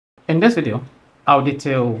In this video, I'll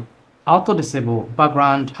detail how to disable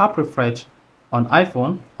background app refresh on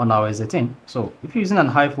iPhone on iOS 18. So if you're using an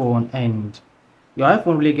iPhone and your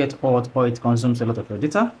iPhone really gets hot or it consumes a lot of your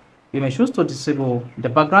data, you may choose to disable the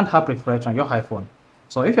background app refresh on your iPhone.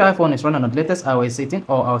 So if your iPhone is running on the latest iOS 18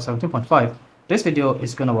 or iOS 17.5, this video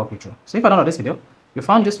is going to walk you through. So if I download this video, you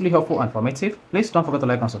found this really helpful and informative, please don't forget to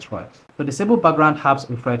like and subscribe. To disable background apps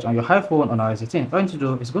refresh on your iPhone on iOS 18, all you need to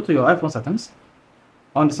do is go to your iPhone settings.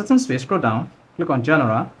 On the settings page, scroll down, click on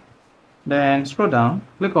General, then scroll down,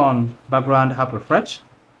 click on Background App Refresh.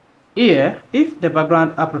 Here, if the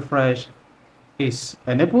background app refresh is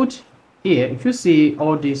enabled, here, if you see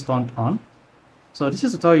all these turned on, so this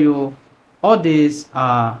is to tell you all these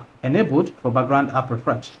are enabled for background app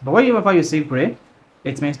refresh. But whenever you see gray,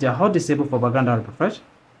 it means they are all disabled for background app refresh.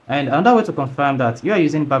 And another way to confirm that you are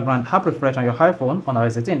using background app refresh on your iPhone on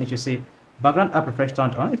iOS 18, if you see background app refresh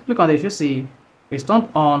turned on, if you click on it, if you see it's turned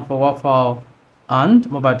on for Wi-Fi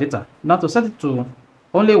and mobile data. Now to set it to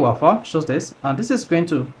only Wi-Fi, shows this, and this is going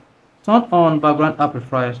to turn on background app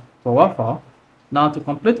refresh for Wi-Fi. Now to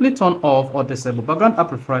completely turn off or disable background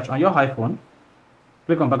app refresh on your iPhone,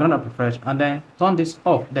 click on background app refresh and then turn this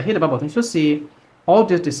off. Then hit the button. You should see all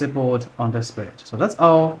this disabled on this page. So that's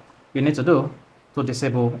all you need to do to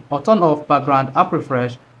disable or turn off background app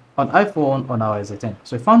refresh on iPhone on iOS 18.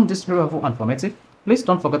 So if you found this very helpful and informative, please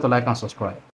don't forget to like and subscribe.